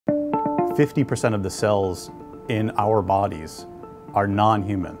50% of the cells in our bodies are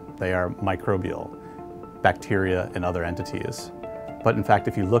non-human. They are microbial, bacteria and other entities. But in fact,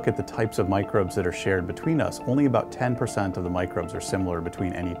 if you look at the types of microbes that are shared between us, only about 10% of the microbes are similar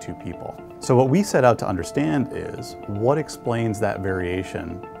between any two people. So what we set out to understand is what explains that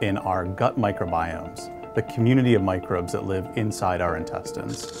variation in our gut microbiomes, the community of microbes that live inside our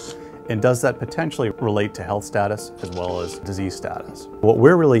intestines. And does that potentially relate to health status as well as disease status? What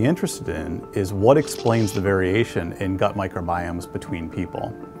we're really interested in is what explains the variation in gut microbiomes between people.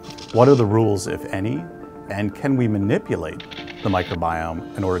 What are the rules, if any, and can we manipulate the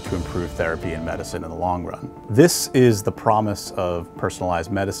microbiome in order to improve therapy and medicine in the long run? This is the promise of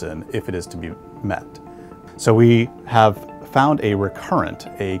personalized medicine if it is to be met. So we have found a recurrent,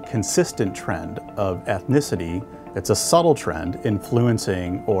 a consistent trend of ethnicity. It's a subtle trend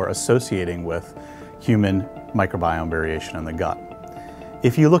influencing or associating with human microbiome variation in the gut.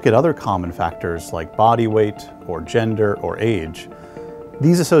 If you look at other common factors like body weight or gender or age,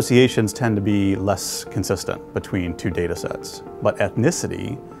 these associations tend to be less consistent between two data sets, but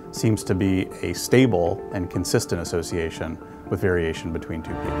ethnicity seems to be a stable and consistent association with variation between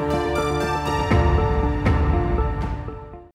two people.